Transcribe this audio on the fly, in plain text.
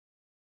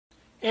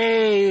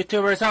Hey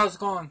YouTubers, how's it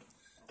going?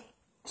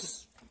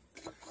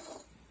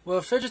 Will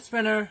a fidget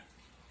spinner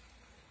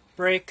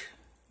break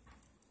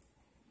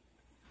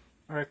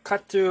or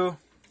cut through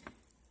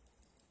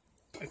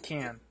a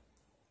can?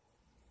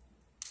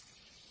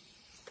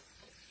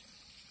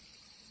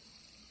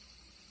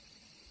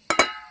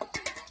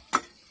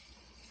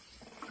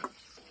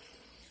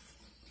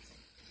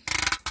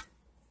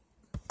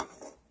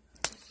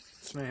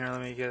 Just a minute here,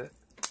 let me get it.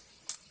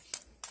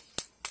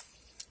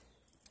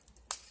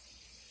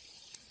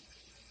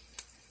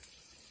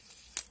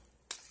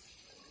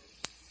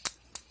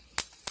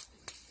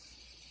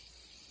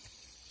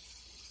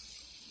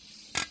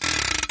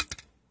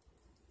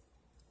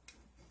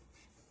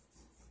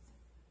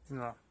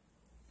 No,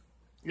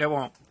 it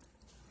won't.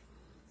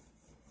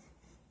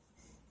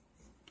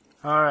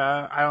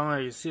 Alright, I don't know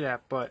if you see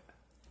that, but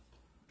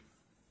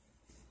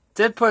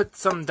did put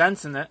some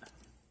dents in it.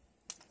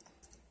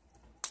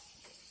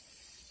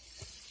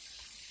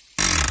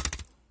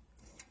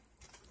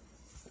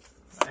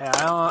 Yeah,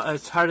 I don't.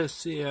 It's hard to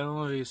see. I don't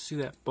know if you see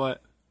that,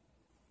 but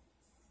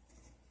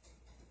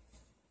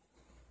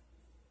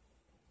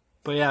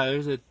yeah,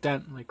 there's a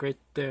dent like right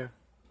there.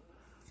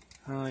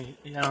 I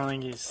don't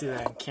think you see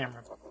that on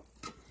camera.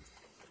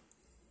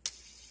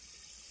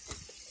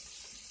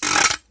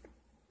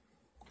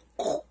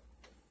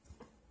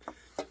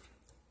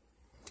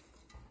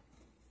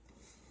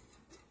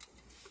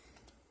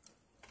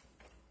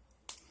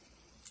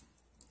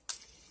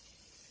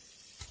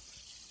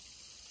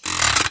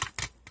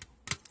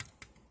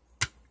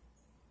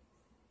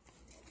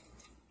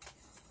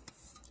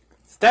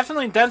 It's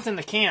definitely dents in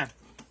the can.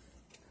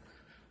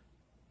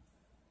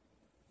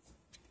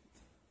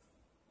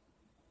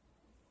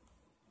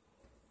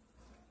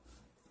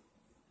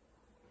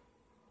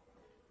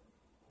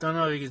 Don't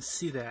know if you can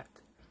see that.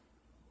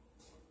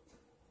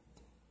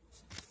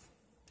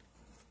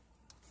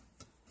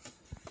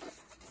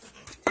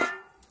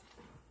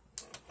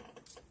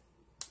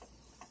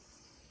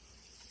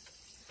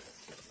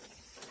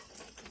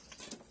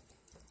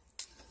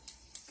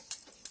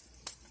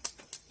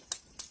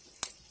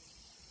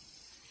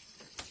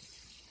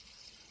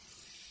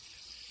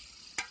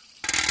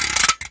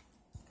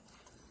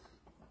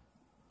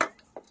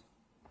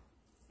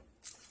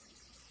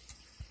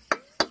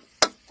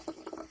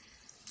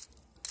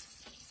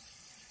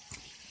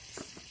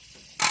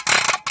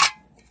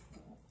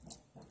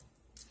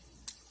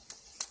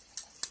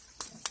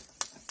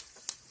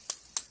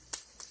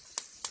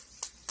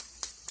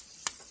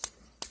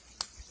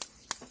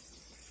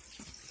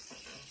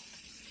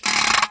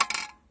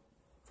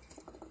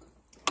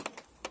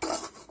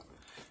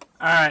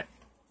 Alright,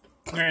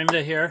 we're going to end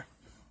it here.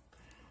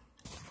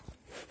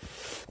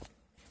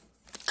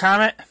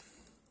 Comment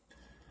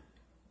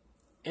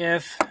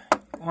if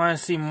you want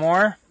to see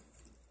more.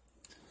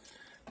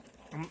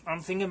 I'm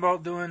thinking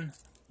about doing,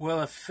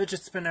 will a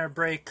fidget spinner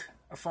break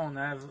a phone?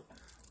 I have a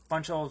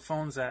bunch of old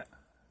phones that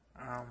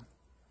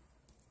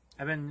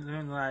I've been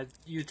doing a lot of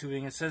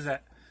YouTubing. It says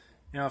that,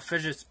 you know, a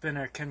fidget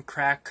spinner can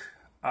crack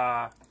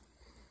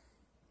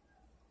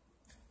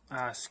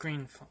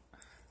screen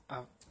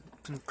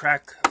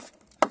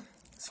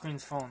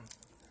screen's phone.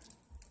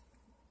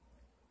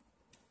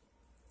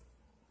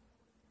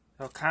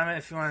 So comment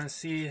if you want to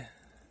see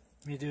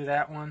me do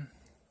that one,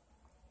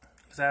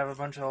 because I have a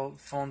bunch of old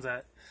phones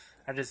that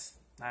I just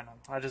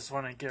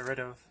want to get rid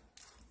of,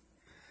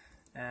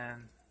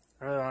 and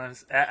I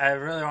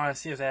really want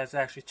to see if that's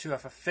actually true,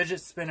 if a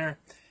fidget spinner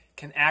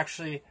can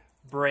actually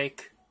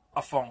break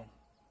a phone.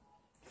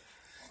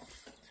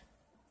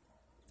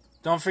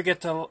 Don't forget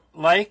to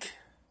like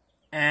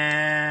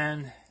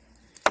and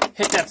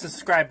hit that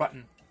subscribe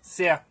button.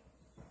 See ya.